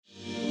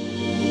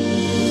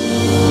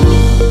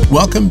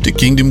Welcome to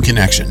Kingdom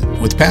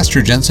Connection with Pastor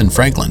Jentezen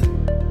Franklin.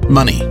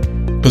 Money,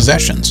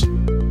 possessions,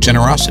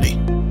 generosity,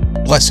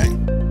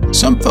 blessing.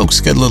 Some folks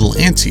get a little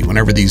antsy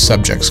whenever these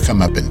subjects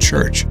come up in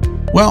church.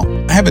 Well,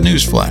 I have a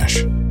news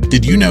flash.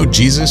 Did you know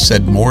Jesus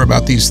said more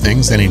about these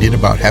things than he did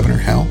about heaven or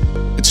hell?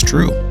 It's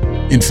true.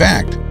 In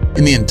fact,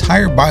 in the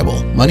entire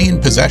Bible, money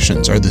and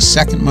possessions are the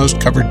second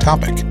most covered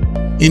topic.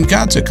 In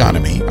God's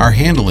economy, our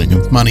handling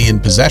of money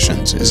and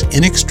possessions is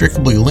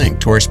inextricably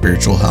linked to our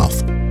spiritual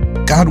health.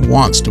 God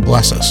wants to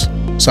bless us,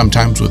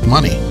 sometimes with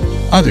money,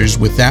 others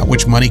with that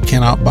which money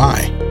cannot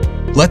buy.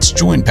 Let's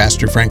join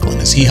Pastor Franklin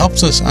as he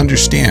helps us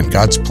understand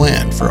God's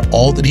plan for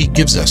all that he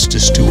gives us to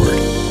steward.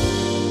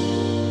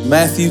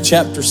 Matthew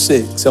chapter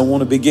 6. I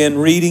want to begin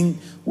reading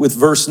with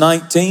verse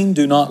 19.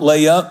 Do not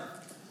lay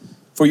up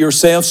for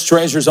yourselves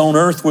treasures on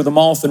earth where the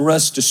moth and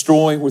rust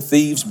destroy, where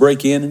thieves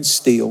break in and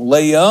steal.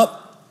 Lay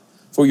up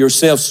for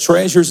yourselves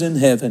treasures in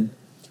heaven,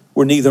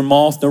 where neither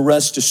moth nor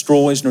rust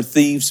destroys, nor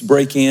thieves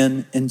break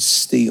in and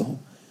steal.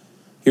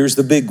 Here's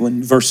the big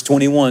one, verse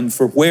 21.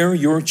 For where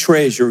your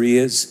treasure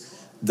is,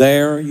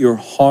 there your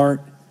heart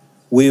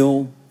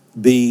will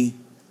be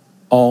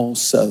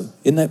also.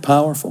 Isn't that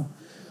powerful?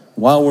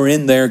 While we're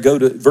in there, go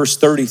to verse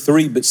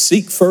 33. But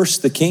seek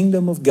first the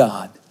kingdom of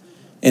God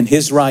and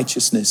his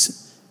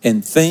righteousness,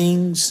 and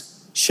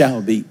things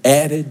shall be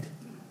added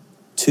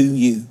to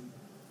you.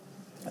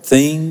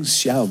 Things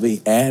shall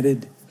be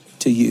added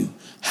to you.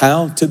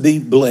 How to be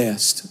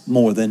blessed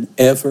more than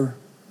ever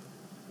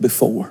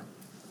before.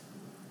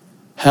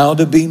 How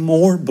to be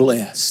more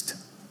blessed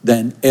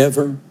than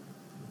ever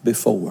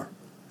before.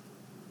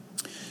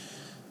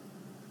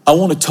 I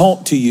want to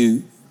talk to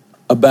you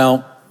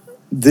about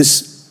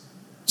this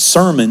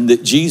sermon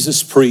that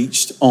Jesus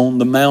preached on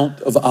the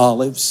Mount of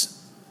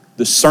Olives.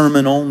 The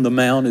Sermon on the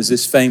Mount, as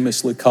it's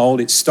famously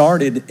called. It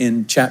started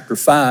in chapter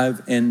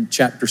 5, and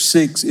chapter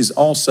 6 is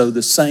also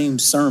the same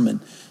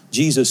sermon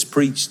Jesus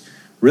preached.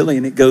 Really,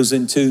 and it goes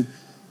into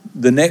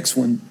the next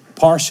one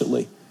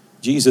partially.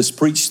 Jesus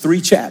preached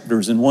 3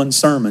 chapters in one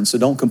sermon, so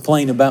don't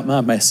complain about my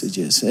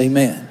messages.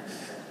 Amen.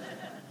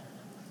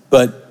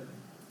 But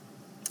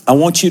I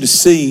want you to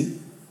see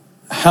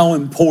how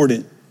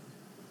important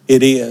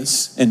it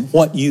is and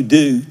what you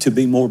do to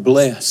be more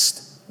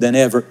blessed than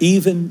ever,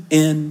 even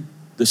in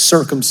the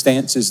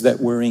circumstances that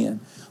we're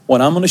in.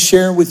 What I'm going to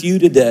share with you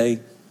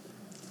today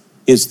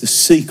is the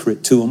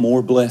secret to a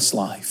more blessed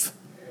life.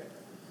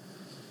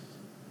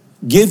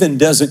 Giving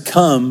doesn't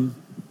come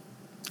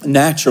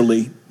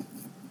naturally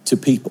to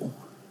people.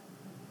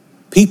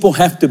 People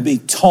have to be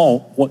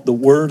taught what the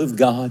Word of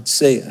God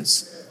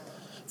says.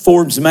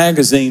 Forbes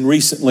magazine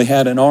recently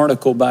had an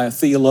article by a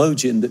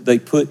theologian that they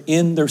put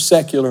in their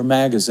secular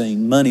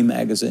magazine, Money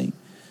magazine.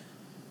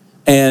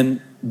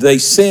 And they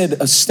said,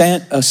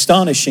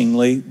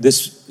 astonishingly,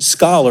 this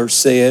scholar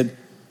said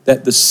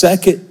that the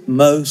second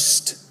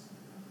most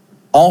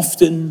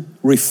often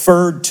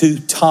referred to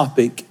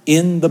topic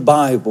in the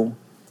Bible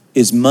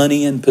is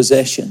money and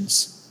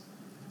possessions.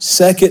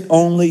 Second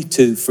only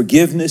to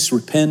forgiveness,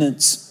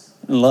 repentance,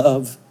 and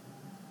love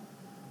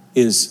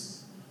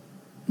is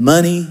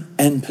money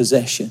and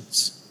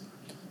possessions.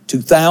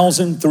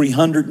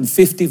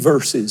 2,350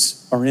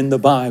 verses are in the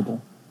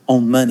Bible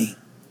on money.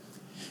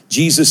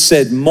 Jesus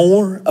said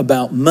more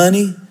about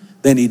money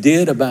than he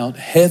did about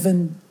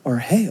heaven or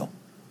hell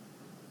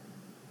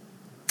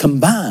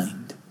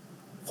combined.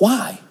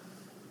 Why?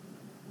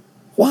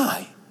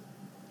 Why?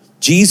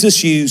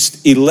 Jesus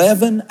used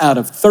 11 out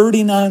of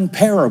 39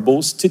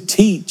 parables to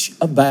teach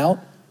about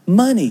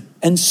money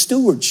and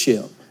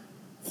stewardship.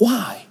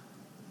 Why?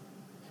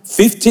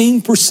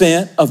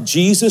 15% of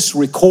Jesus'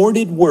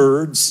 recorded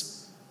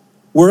words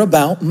were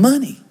about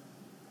money.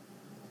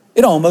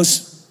 It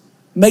almost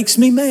makes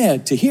me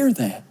mad to hear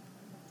that.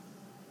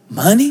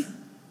 Money?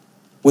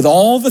 With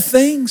all the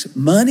things,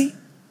 money?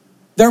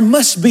 There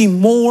must be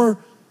more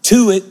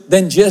to it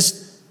than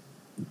just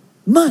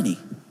money.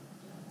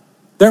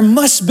 There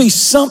must be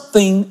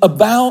something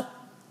about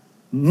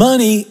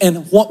money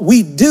and what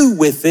we do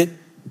with it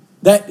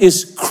that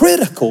is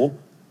critical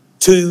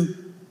to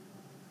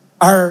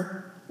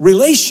our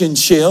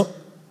relationship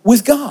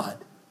with God.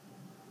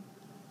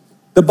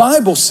 The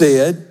Bible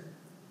said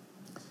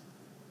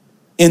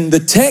in the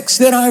text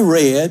that I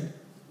read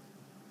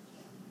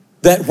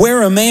that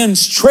where a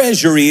man's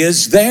treasure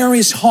is, there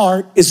his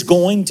heart is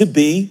going to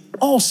be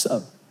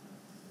also.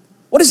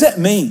 What does that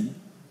mean?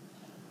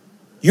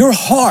 Your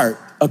heart,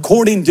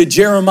 according to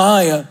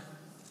Jeremiah,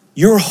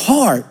 your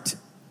heart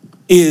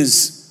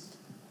is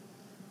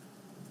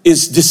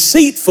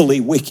deceitfully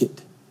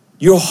wicked.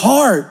 Your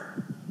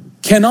heart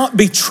cannot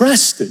be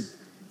trusted.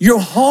 Your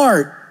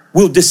heart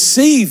will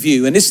deceive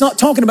you. And it's not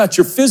talking about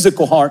your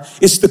physical heart.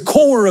 It's the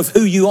core of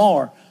who you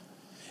are.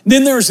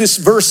 Then there's this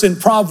verse in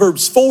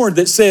Proverbs 4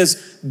 that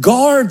says,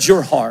 guard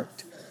your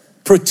heart,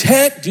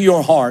 protect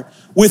your heart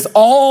with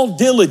all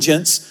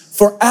diligence,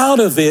 for out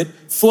of it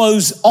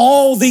flows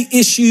all the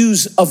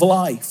issues of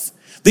life.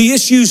 The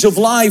issues of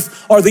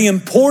life are the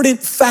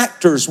important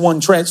factors, one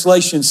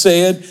translation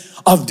said,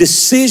 of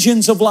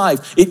decisions of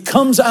life. It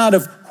comes out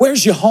of,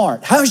 where's your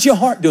heart? How's your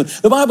heart doing?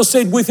 The Bible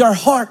said, with our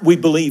heart we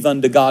believe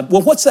unto God.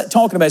 Well, what's that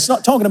talking about? It's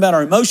not talking about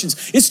our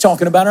emotions. It's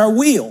talking about our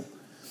will.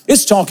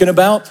 It's talking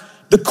about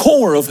the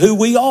core of who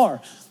we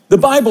are. The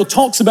Bible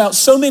talks about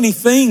so many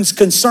things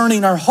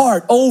concerning our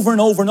heart over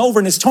and over and over,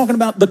 and it's talking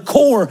about the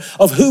core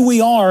of who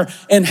we are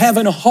and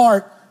having a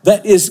heart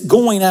that is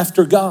going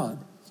after God.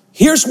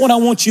 Here's what I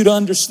want you to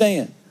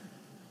understand.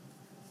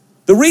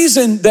 The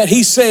reason that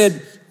he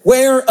said,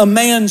 where a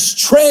man's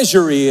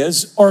treasure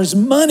is, or his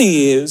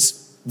money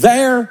is,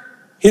 there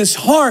his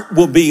heart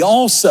will be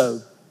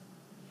also,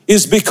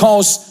 is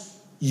because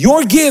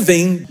your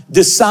giving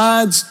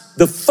decides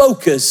the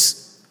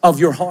focus of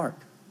your heart.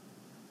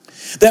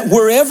 That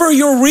wherever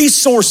your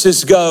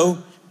resources go,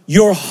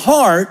 your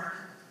heart,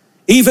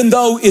 even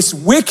though it's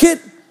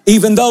wicked,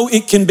 even though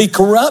it can be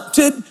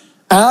corrupted,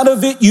 out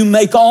of it you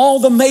make all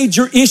the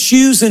major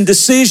issues and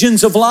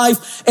decisions of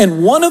life.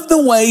 And one of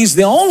the ways,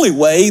 the only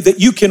way that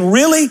you can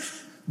really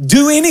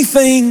do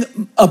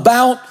anything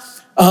about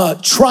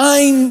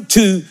trying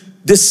to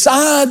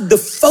decide the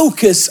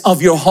focus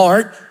of your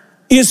heart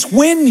is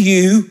when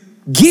you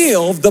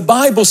give. The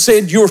Bible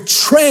said your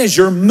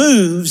treasure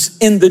moves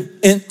and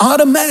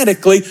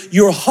automatically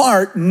your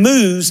heart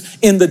moves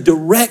in the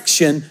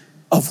direction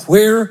of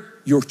where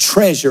your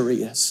treasure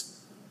is.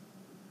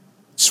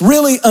 It's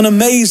really an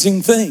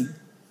amazing thing.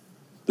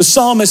 The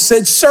psalmist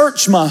said,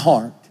 search my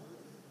heart.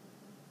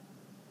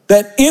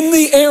 That in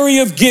the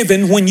area of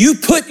giving, when you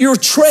put your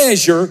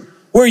treasure,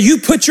 where you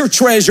put your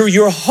treasure,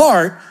 your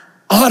heart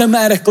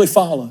automatically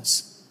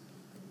follows.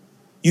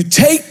 You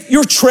take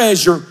your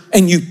treasure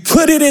and you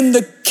put it in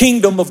the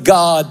kingdom of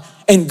God,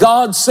 and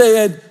God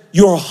said,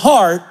 your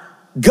heart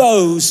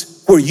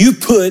goes where you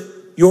put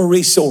your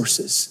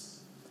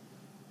resources.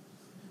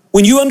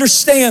 When you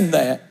understand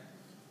that,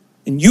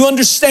 and you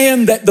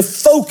understand that the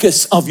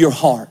focus of your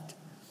heart,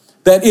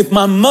 that if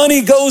my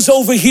money goes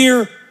over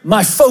here,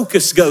 my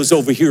focus goes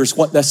over here is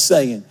what that's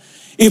saying.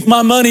 If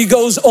my money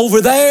goes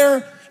over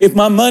there, if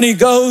my money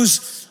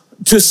goes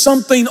to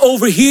something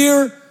over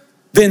here,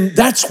 then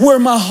that's where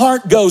my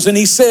heart goes. And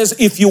he says,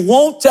 if you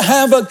want to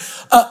have a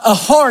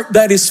heart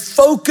that is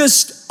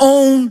focused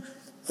on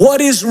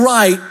what is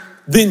right,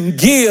 then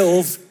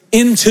give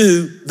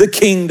into the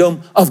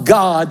kingdom of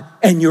God,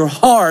 and your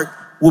heart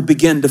will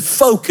begin to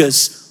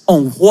focus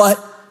on what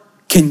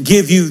can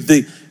give you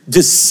the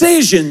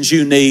decisions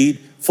you need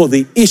for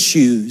the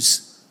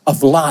issues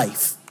of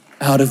life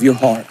out of your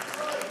heart.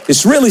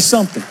 It's really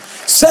something.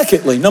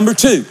 Secondly, number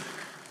two,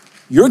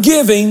 your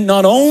giving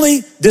not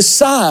only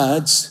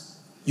decides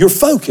your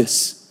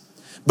focus,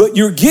 but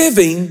your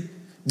giving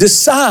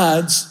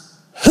decides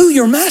who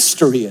your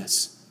master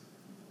is.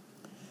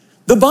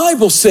 The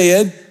Bible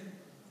said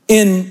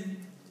in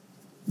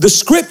the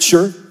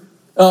scripture,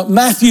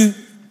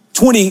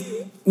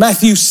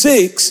 Matthew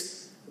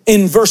 6,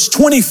 in verse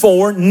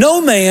 24, no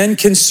man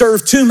can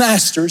serve two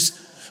masters,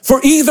 for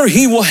either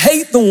he will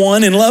hate the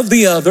one and love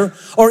the other,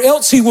 or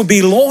else he will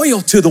be loyal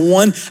to the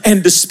one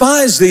and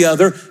despise the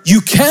other.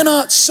 You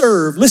cannot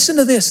serve, listen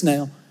to this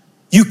now,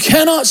 you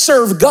cannot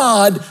serve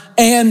God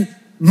and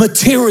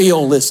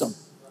materialism.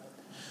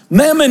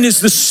 Mammon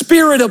is the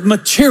spirit of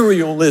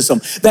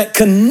materialism that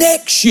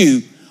connects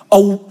you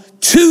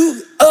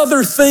to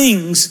other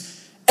things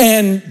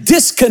and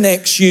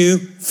disconnects you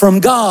from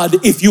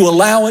God if you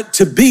allow it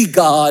to be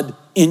God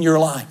in your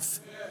life.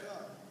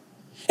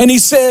 And he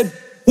said,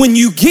 when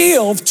you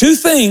give, two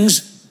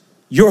things,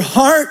 your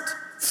heart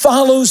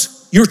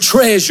follows your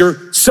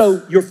treasure,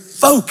 so your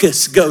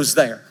focus goes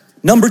there.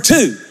 Number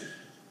two,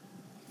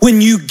 when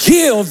you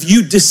give,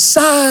 you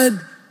decide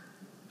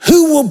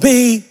who will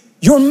be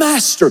your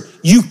master.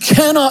 You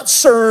cannot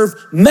serve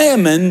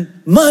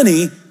mammon,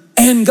 money,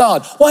 and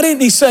God. Why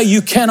didn't he say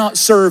you cannot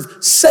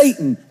serve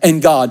Satan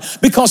and God?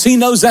 Because he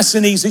knows that's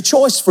an easy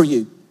choice for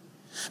you.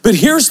 But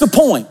here's the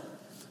point.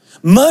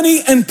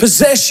 Money and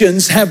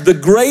possessions have the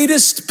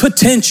greatest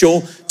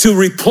potential to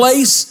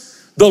replace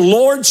the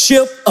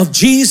lordship of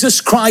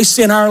Jesus Christ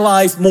in our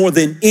life more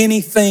than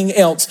anything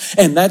else.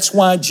 And that's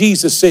why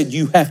Jesus said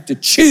you have to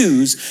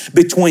choose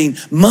between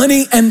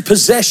money and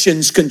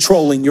possessions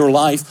controlling your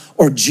life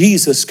or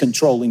Jesus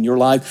controlling your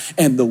life.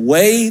 And the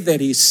way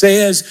that he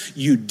says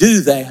you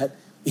do that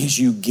is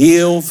you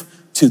give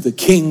to the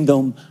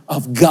kingdom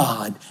of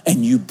God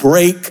and you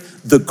break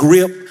the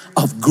grip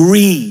of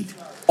greed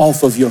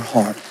off of your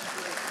heart.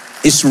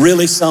 It's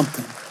really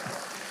something.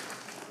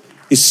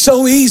 It's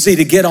so easy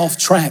to get off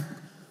track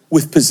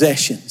with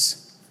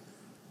possessions.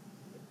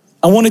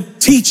 I want to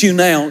teach you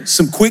now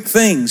some quick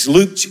things.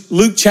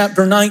 Luke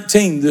chapter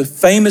 19, the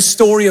famous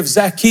story of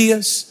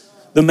Zacchaeus,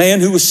 the man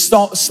who was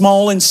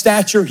small in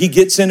stature. He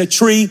gets in a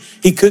tree.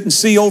 He couldn't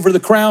see over the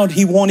crowd.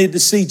 He wanted to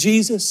see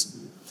Jesus.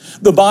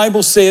 The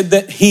Bible said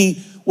that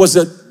he was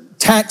a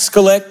tax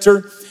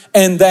collector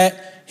and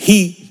that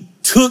he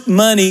took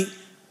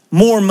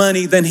more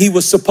money than he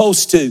was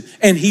supposed to.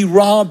 And he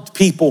robbed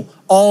people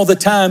all the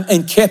time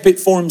and kept it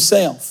for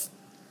himself.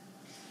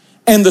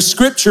 And the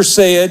scripture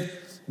said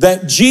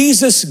that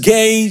Jesus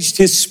gauged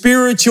his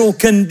spiritual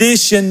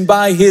condition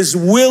by his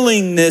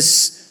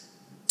willingness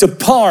to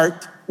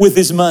part with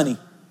his money.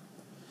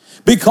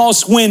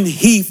 Because when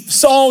he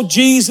saw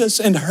Jesus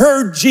and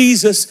heard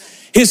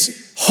Jesus,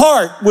 his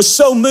heart was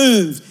so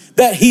moved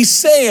that he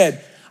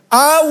said,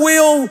 I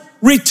will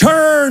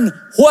return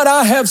what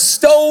I have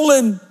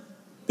stolen.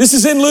 This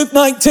is in Luke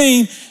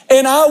 19.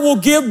 And I will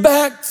give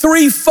back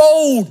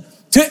threefold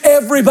to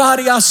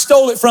everybody I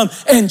stole it from.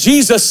 And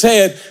Jesus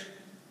said,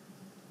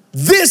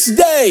 this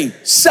day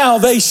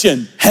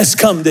salvation has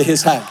come to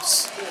his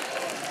house.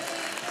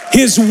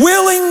 His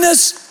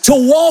willingness to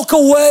walk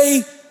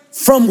away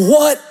from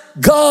what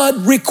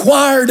God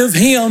required of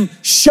him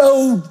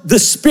showed the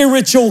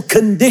spiritual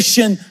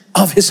condition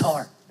of his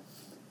heart.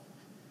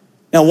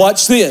 Now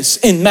watch this.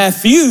 In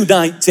Matthew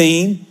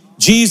 19,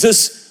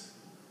 Jesus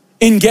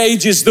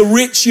engages the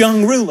rich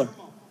young ruler.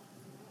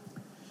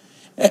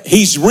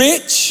 He's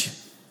rich.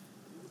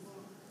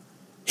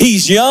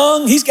 He's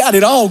young. He's got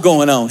it all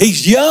going on.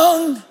 He's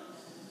young.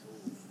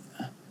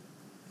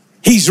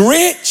 He's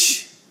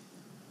rich.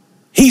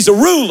 He's a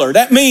ruler.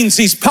 That means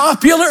he's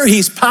popular.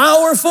 He's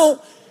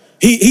powerful.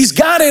 He's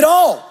got it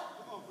all.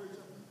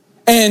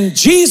 And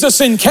Jesus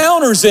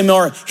encounters him,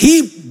 or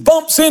he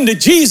bumps into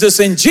Jesus,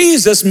 and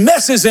Jesus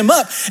messes him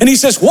up. And he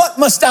says, what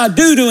must I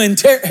do to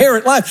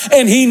inherit life?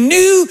 And he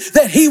knew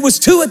that he was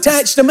too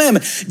attached to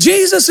mammon.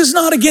 Jesus is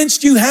not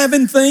against you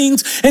having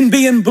things and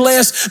being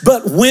blessed,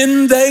 but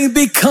when they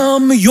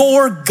become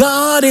your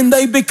God and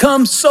they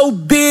become so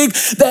big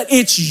that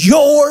it's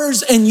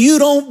yours and you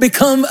don't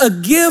become a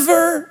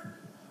giver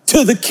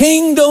to the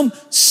kingdom,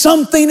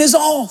 something is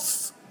off.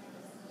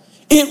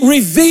 It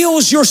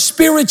reveals your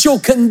spiritual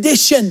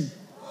condition.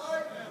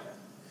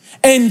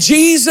 And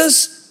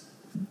Jesus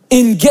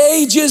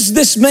engages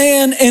this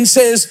man and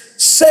says,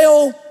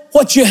 sell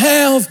what you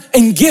have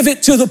and give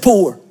it to the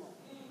poor.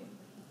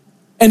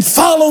 And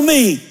follow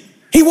me.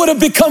 He would have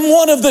become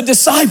one of the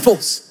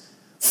disciples.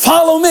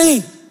 Follow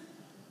me.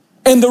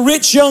 And the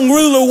rich young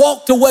ruler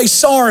walked away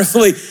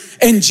sorrowfully.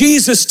 And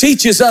Jesus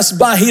teaches us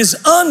by his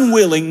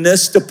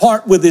unwillingness to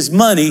part with his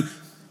money,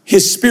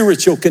 his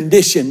spiritual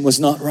condition was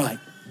not right.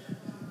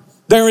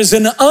 There is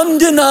an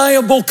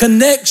undeniable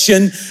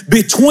connection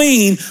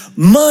between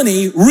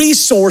money,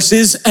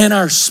 resources, and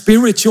our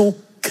spiritual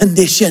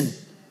condition.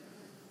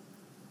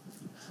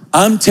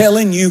 I'm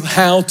telling you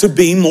how to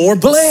be more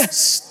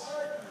blessed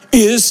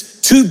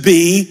is to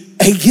be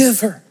a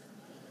giver.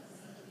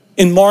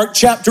 In Mark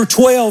chapter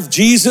 12,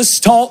 Jesus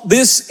taught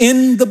this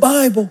in the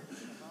Bible.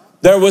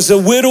 There was a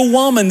widow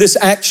woman. This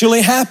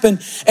actually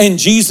happened. And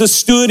Jesus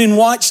stood and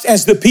watched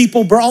as the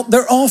people brought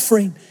their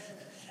offering.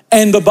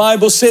 And the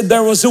Bible said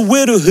there was a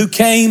widow who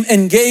came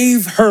and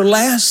gave her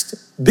last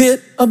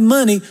bit of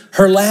money,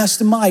 her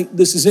last mite.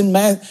 This is in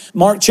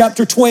Mark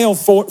chapter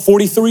 12,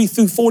 43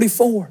 through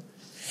 44.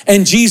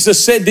 And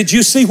Jesus said, did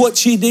you see what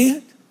she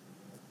did?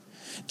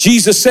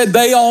 Jesus said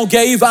they all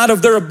gave out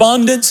of their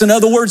abundance. In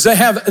other words, they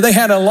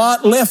had a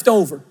lot left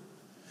over.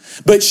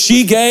 But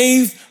she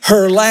gave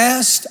her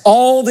last,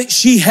 all that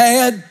she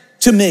had,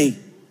 to me.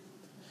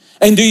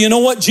 And do you know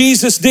what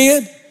Jesus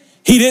did?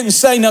 He didn't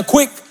say, now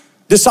quick,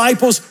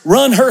 disciples,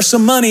 run her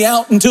some money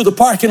out into the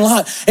parking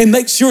lot and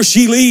make sure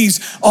she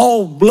leaves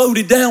all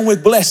loaded down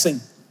with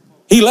blessing.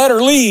 He let her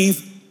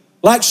leave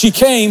like she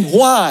came.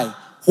 Why?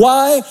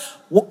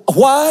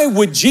 Why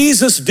would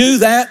Jesus do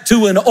that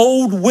to an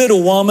old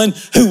widow woman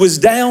who was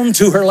down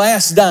to her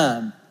last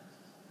dime?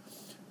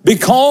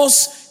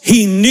 Because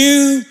he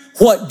knew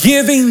what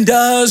giving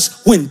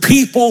does when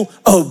people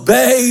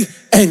obey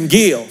and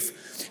give.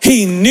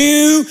 He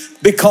knew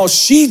because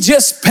she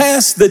just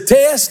passed the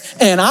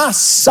test, and I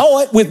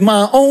saw it with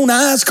my own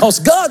eyes because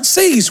God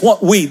sees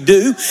what we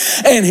do.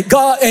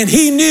 And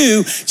he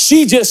knew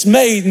she just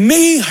made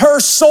me her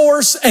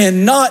source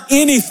and not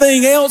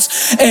anything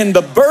else. And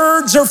the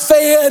birds are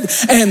fed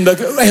and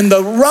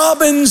the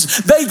robins,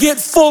 they get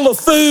full of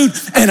food.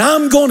 And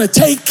I'm going to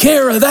take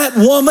care of that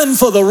woman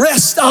for the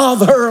rest of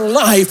her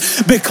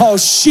life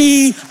because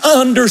she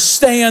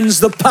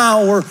understands the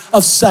power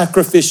of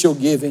sacrificial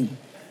giving.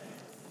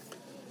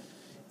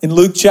 In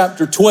Luke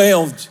chapter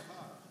 12,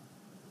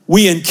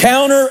 we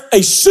encounter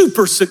a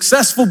super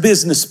successful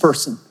business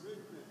person.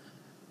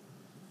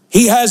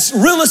 He has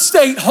real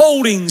estate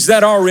holdings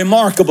that are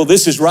remarkable.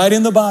 This is right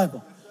in the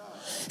Bible.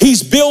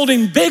 He's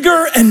building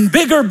bigger and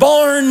bigger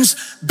barns,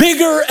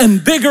 bigger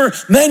and bigger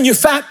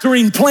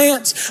manufacturing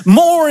plants,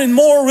 more and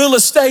more real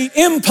estate.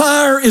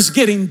 Empire is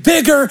getting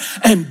bigger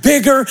and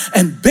bigger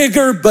and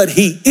bigger, but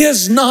he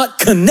is not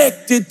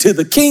connected to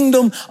the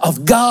kingdom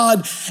of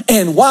God.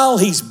 And while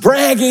he's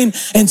bragging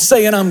and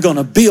saying, I'm going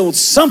to build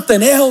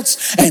something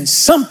else, and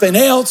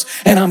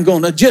I'm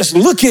going to just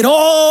look at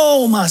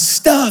all my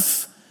stuff.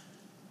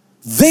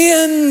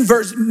 Then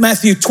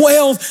Matthew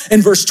 12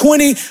 and verse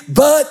 20,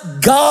 but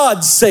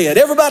God said,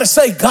 everybody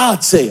say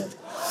God said.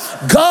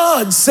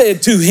 God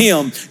said to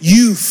him,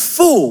 you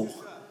fool,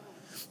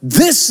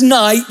 this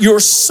night your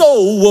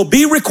soul will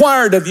be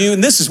required of you.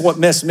 And this is what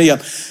messed me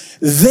up.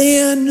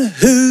 then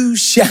who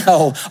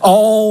shall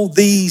all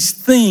these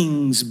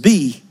things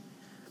be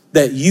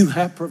that you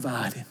have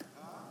provided?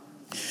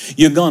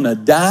 You're gonna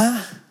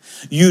die.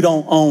 You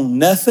don't own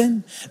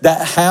nothing.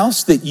 That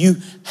house that you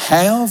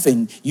have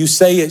and you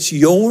say it's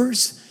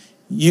yours,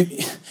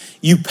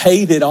 you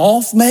paid it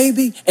off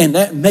maybe, and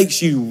that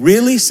makes you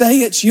really say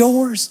it's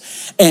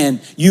yours,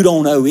 and you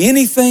don't owe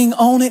anything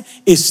on it,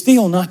 it's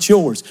still not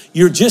yours.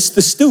 You're just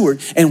the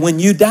steward. And when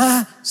you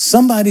die,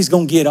 somebody's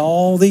gonna get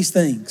all these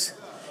things.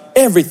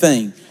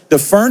 Everything. The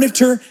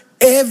furniture,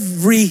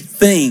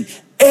 everything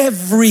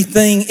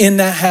in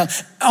that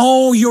house,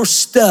 all your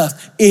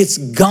stuff, it's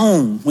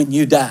gone when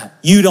you die.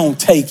 You don't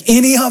take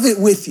any of it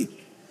with you.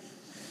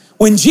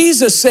 When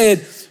Jesus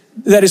said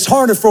that it's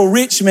harder for a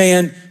rich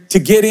man to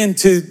get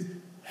into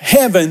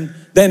heaven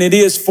than it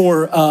is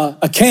for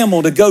a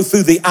camel to go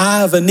through the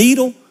eye of a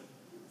needle.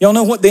 Y'all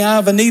know what the eye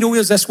of a needle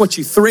is? That's what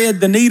you thread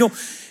the needle.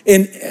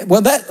 And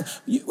well,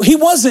 he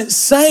wasn't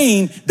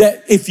saying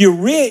that if you're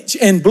rich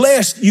and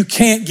blessed, you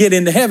can't get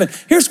into heaven.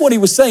 Here's what he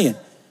was saying.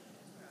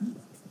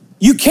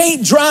 You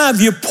can't drive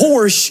your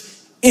Porsche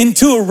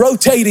into a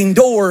rotating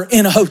door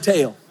in a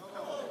hotel.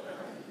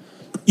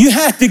 You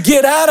have to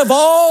get out of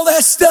all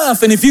that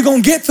stuff. And if you're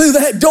going to get through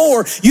that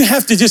door, you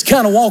have to just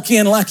kind of walk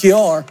in like you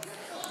are.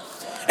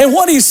 And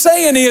what he's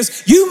saying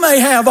is, you may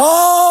have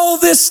all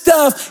this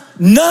stuff.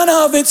 None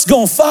of it's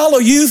going to follow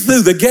you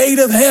through the gate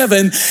of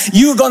heaven.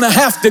 You're going to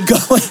have to go.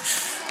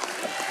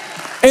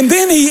 And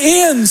then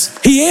he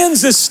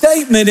ends his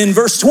statement in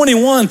verse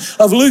 21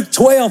 of Luke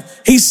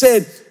 12. He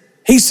said,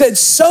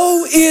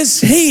 so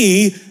is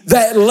he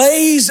that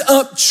lays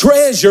up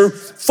treasure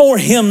for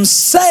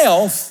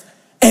himself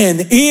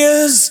and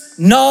is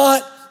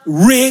not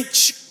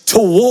rich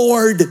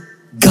toward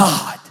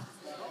God.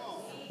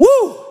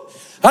 Woo!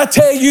 I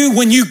tell you,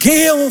 when you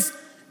give,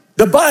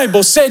 the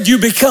Bible said you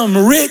become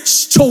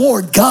rich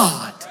toward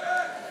God.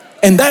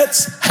 And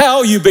that's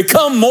how you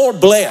become more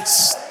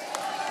blessed.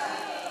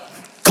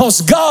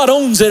 Because God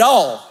owns it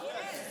all.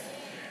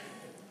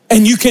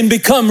 And you can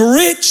become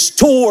rich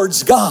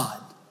towards God.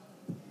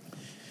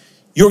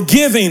 Your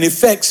giving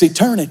affects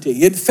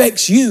eternity. It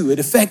affects you. It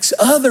affects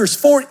others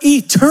for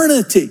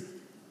eternity.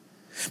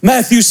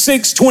 Matthew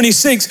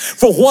 6:26,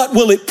 for what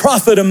will it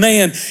profit a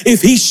man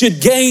if he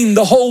should gain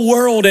the whole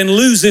world and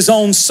lose his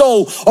own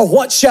soul? Or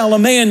what shall a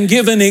man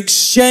give in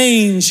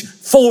exchange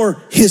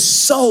for his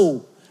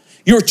soul?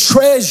 Your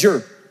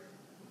treasure,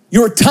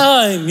 your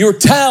time, your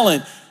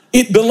talent,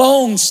 it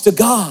belongs to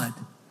God.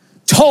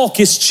 Talk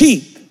is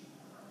cheap.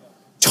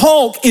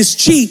 Talk is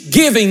cheap.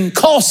 Giving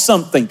costs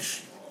something.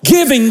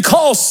 Giving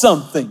costs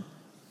something.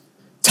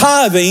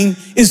 Tithing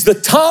is the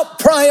top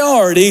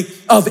priority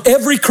of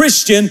every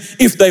Christian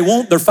if they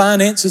want their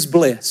finances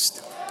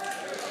blessed.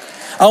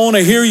 I want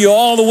to hear you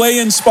all the way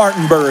in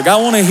Spartanburg. I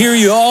want to hear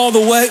you all the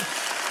way.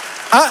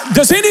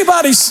 Does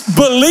anybody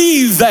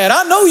believe that?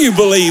 I know you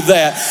believe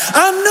that.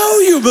 I know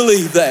you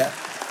believe that.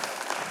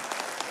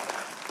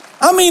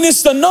 I mean,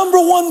 it's the number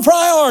one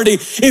priority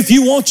if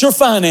you want your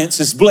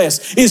finances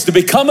blessed, is to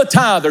become a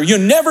tither. You're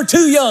never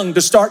too young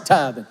to start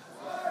tithing.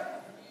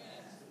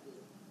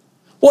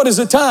 What is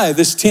a tithe?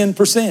 It's 10%.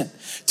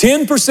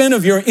 10%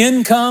 of your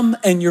income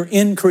and your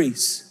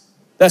increase.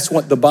 That's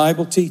what the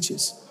Bible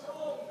teaches.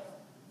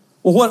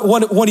 Well,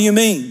 what do you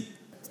mean?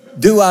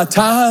 Do I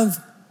tithe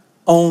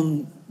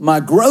on my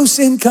gross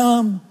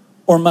income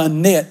or my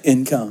net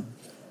income?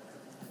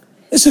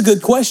 It's a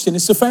good question.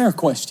 It's a fair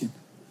question.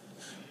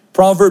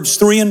 Proverbs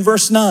 3 and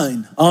verse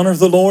 9, honor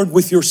the Lord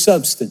with your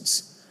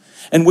substance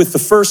and with the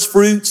first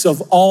fruits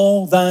of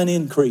all thine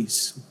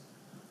increase.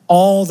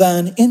 All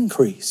thine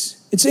increase.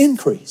 It's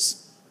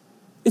increase.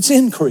 It's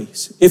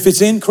increase. If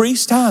it's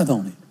increased, tithe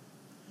on it.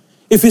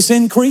 If it's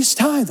increased,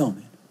 tithe on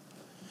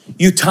it.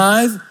 You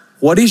tithe,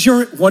 what is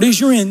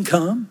your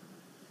income?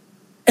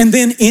 And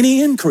then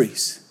any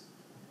increase.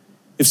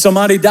 If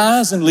somebody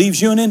dies and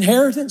leaves you an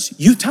inheritance,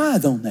 you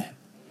tithe on that.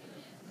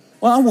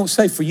 Well, I won't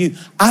say for you,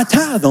 I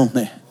tithe on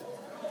that.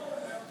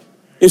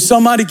 If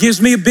somebody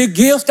gives me a big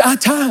gift, I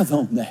tithe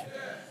on that.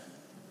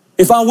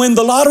 If I win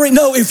the lottery,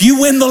 no, if you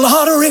win the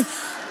lottery,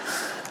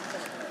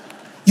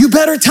 you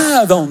better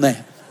tithe on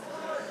that.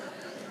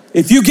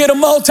 If you get a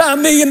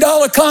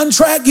multi-million-dollar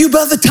contract, you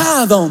better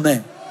tithe on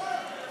that.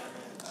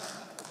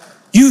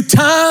 You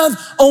tithe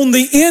on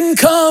the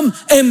income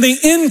and the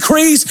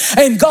increase,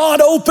 and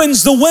God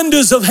opens the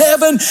windows of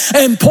heaven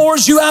and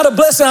pours you out a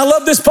blessing. I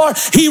love this part.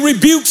 He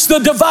rebukes the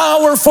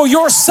devourer for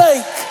your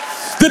sake.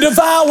 The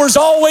devourer's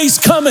always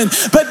coming,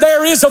 but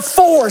there is a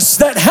force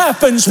that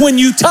happens when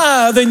you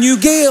tithe and you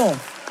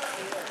give.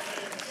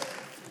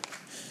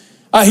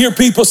 I hear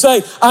people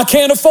say, I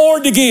can't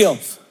afford to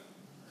give.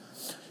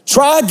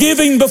 Try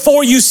giving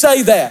before you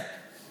say that.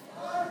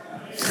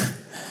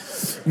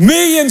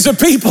 Millions of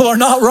people are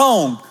not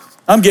wrong.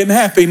 I'm getting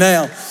happy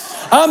now.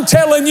 I'm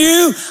telling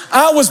you,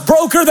 I was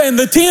broker than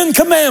the 10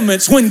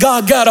 Commandments when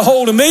God got a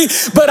hold of me,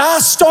 but I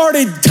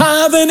started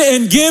tithing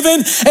and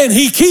giving, and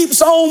He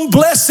keeps on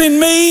blessing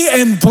me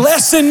and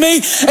blessing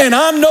me. And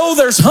I know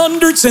there's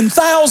hundreds and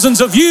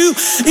thousands of you.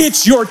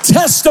 It's your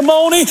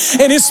testimony,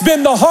 and it's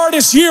been the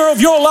hardest year of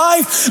your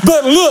life,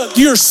 but look,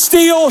 you're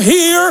still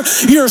here.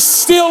 You're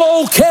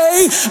still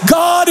okay.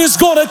 God is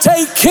going to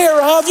take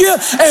care of you,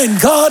 and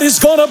God is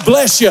going to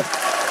bless you.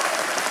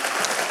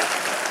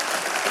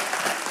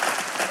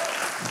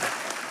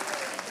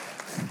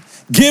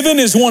 Giving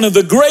is one of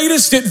the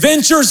greatest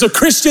adventures a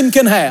Christian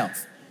can have.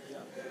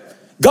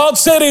 God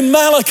said in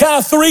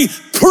Malachi 3,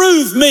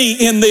 prove me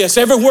in this.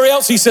 Everywhere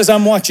else He says,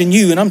 I'm watching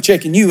you and I'm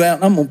checking you out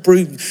and I'm going to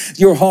prove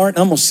your heart. And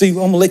I'm going to see, I'm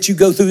going to let you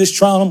go through this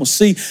trial. I'm going to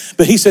see.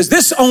 But He says,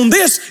 on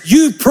this,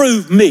 you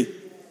prove me.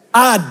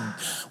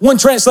 One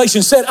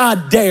translation said, I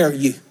dare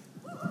you.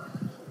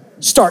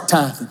 Start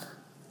tithing.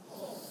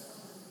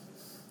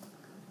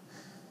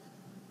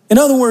 In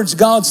other words,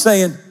 God's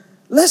saying,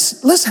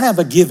 let's have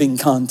a giving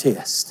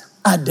contest.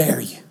 I dare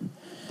you.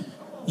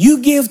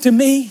 You give to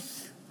me,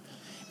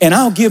 and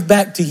I'll give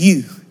back to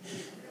you.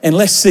 And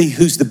let's see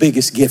who's the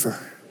biggest giver.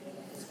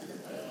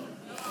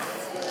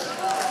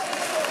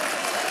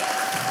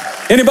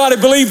 Anybody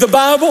believe the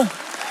Bible?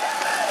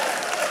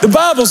 The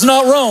Bible's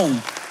not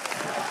wrong.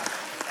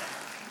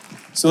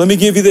 So let me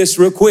give you this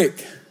real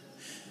quick.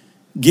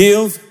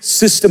 Give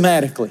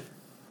systematically.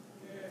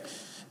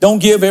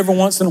 Don't give every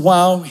once in a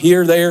while,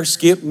 here, there,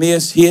 skip,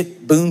 miss,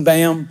 hit, boom,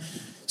 bam.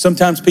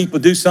 Sometimes people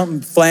do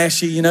something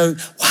flashy, you know.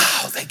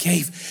 Wow, they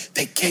gave,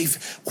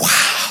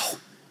 wow.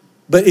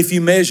 But if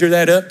you measure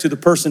that up to the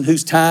person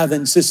who's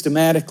tithing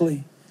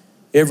systematically,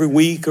 every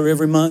week or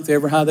every month,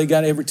 every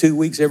 2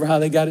 weeks, every how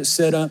they got it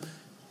set up,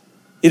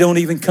 it don't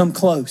even come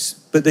close.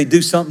 But they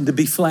do something to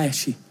be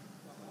flashy.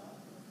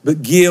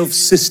 But give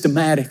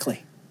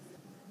systematically.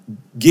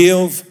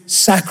 Give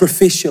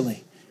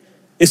sacrificially.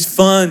 It's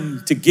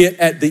fun to get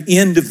at the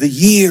end of the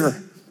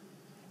year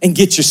and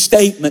get your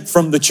statement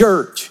from the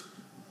church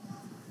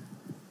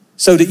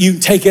so that you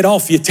can take it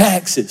off your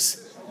taxes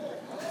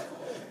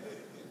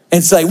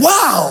and say,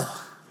 wow,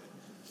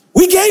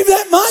 we gave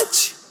that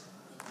much?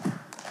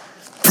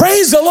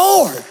 Praise the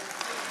Lord.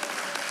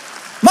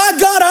 My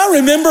God, I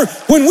remember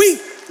when we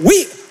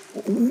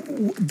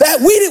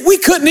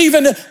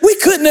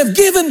couldn't have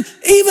given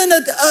even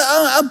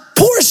a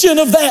portion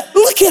of that.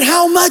 Look at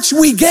how much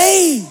we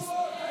gave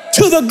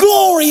to the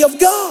glory of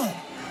God.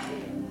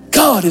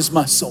 God is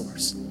my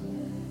source.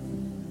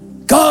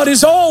 God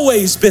has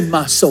always been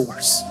my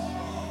source.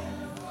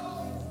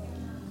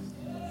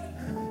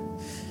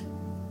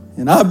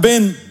 And I've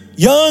been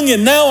young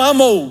and now I'm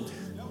old.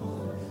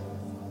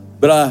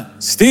 But I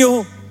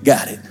still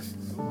got it.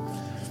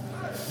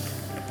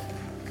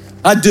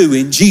 I do,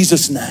 in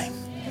Jesus' name.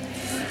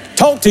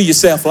 Talk to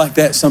yourself like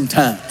that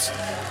sometimes.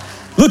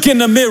 Look in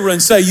the mirror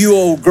and say, you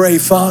old gray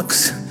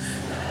fox,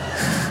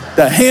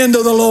 the hand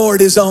of the Lord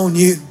is on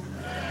you.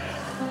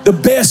 The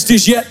best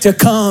is yet to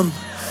come.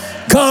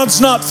 God's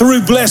not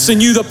through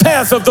blessing you. The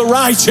path of the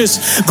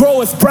righteous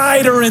groweth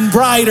brighter and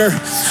brighter.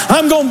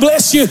 I'm going to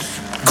bless you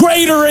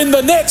greater in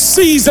the next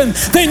season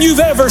than you've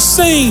ever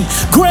seen,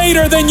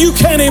 greater than you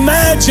can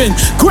imagine,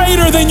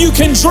 greater than you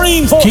can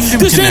dream for. Kingdom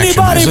Does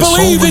anybody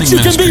believe that you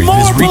can be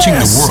more blessed? Reaching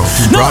the world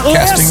through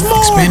broadcasting,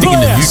 expanding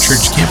into new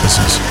church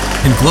campuses,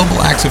 and global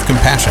acts of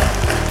compassion.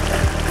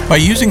 By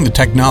using the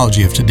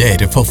technology of today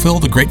to fulfill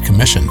the Great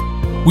Commission,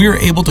 we are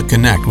able to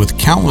connect with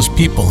countless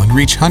people and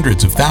reach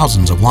hundreds of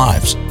thousands of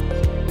lives.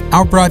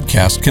 Our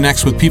broadcast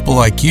connects with people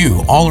like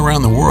you all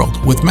around the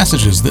world with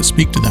messages that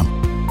speak to them.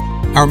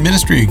 Our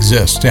ministry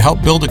exists to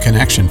help build a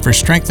connection for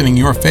strengthening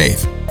your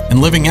faith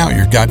and living out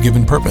your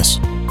God-given purpose.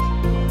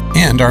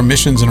 And our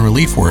missions and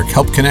relief work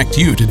help connect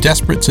you to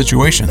desperate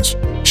situations,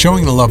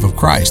 showing the love of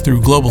Christ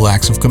through global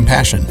acts of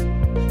compassion.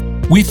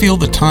 We feel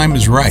the time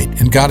is right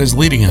and God is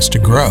leading us to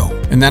grow,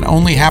 and that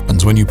only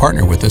happens when you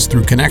partner with us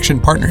through Connection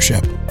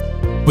Partnership.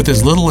 With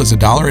as little as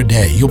 $1 a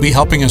day, you'll be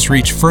helping us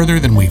reach further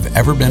than we've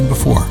ever been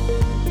before.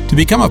 To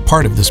become a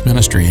part of this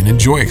ministry and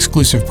enjoy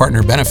exclusive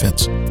partner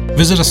benefits,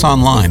 visit us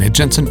online at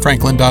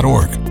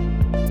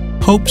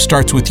jentezenfranklin.org. Hope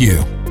starts with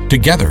you.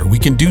 Together, we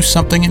can do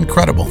something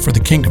incredible for the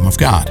kingdom of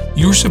God.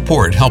 Your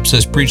support helps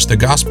us preach the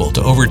gospel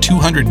to over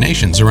 200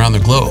 nations around the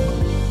globe,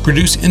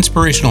 produce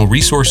inspirational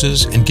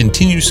resources, and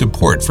continue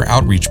support for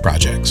outreach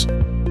projects.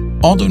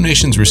 All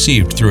donations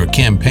received through a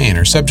campaign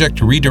are subject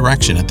to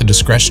redirection at the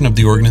discretion of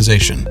the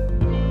organization.